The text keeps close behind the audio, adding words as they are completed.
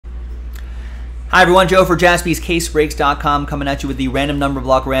Hi everyone, Joe for JaspysCaseBreaks.com coming at you with the random number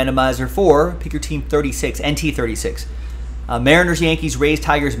block randomizer for pick your team 36, NT36. Mariners, Yankees, Rays,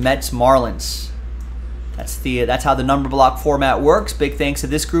 Tigers, Mets, Marlins. That's how the number block format works. Big thanks to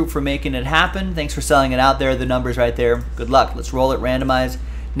this group for making it happen. Thanks for selling it out there. The numbers right there. Good luck. Let's roll it. Randomize.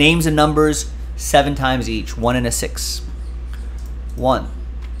 Names and numbers 7 times each. 1 and a 6. 1,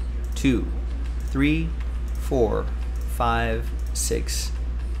 2, 3, 4, 5, 6,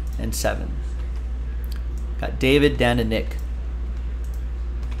 and 7. Got David down to Nick.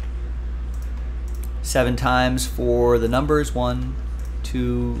 7 times for the numbers. 1,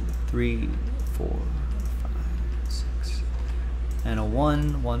 2, 3, 4, 5, 6. And a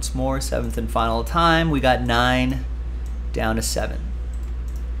 1 once more. 7th and final time. We got 9 down to 7.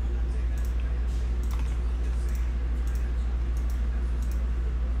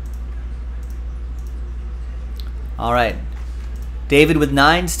 All right. David with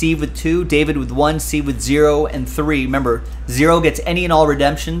 9, Steve with 2, David with 1, Steve with 0 and 3. Remember, 0 gets any and all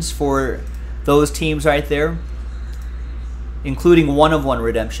redemptions for those teams right there, including 1-of-1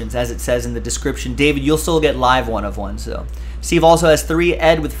 redemptions, as it says in the description. David, you'll still get live 1-of-1. So Steve also has 3,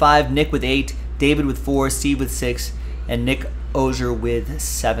 Ed with 5, Nick with 8, David with 4, Steve with 6, and Nick Ozier with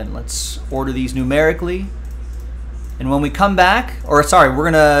 7. Let's order these numerically. And when we come back, or sorry, we're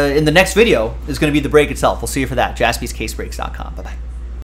going to, in the next video, is going to be the break itself. We'll see you for that. JaspysCaseBreaks.com. Bye-bye.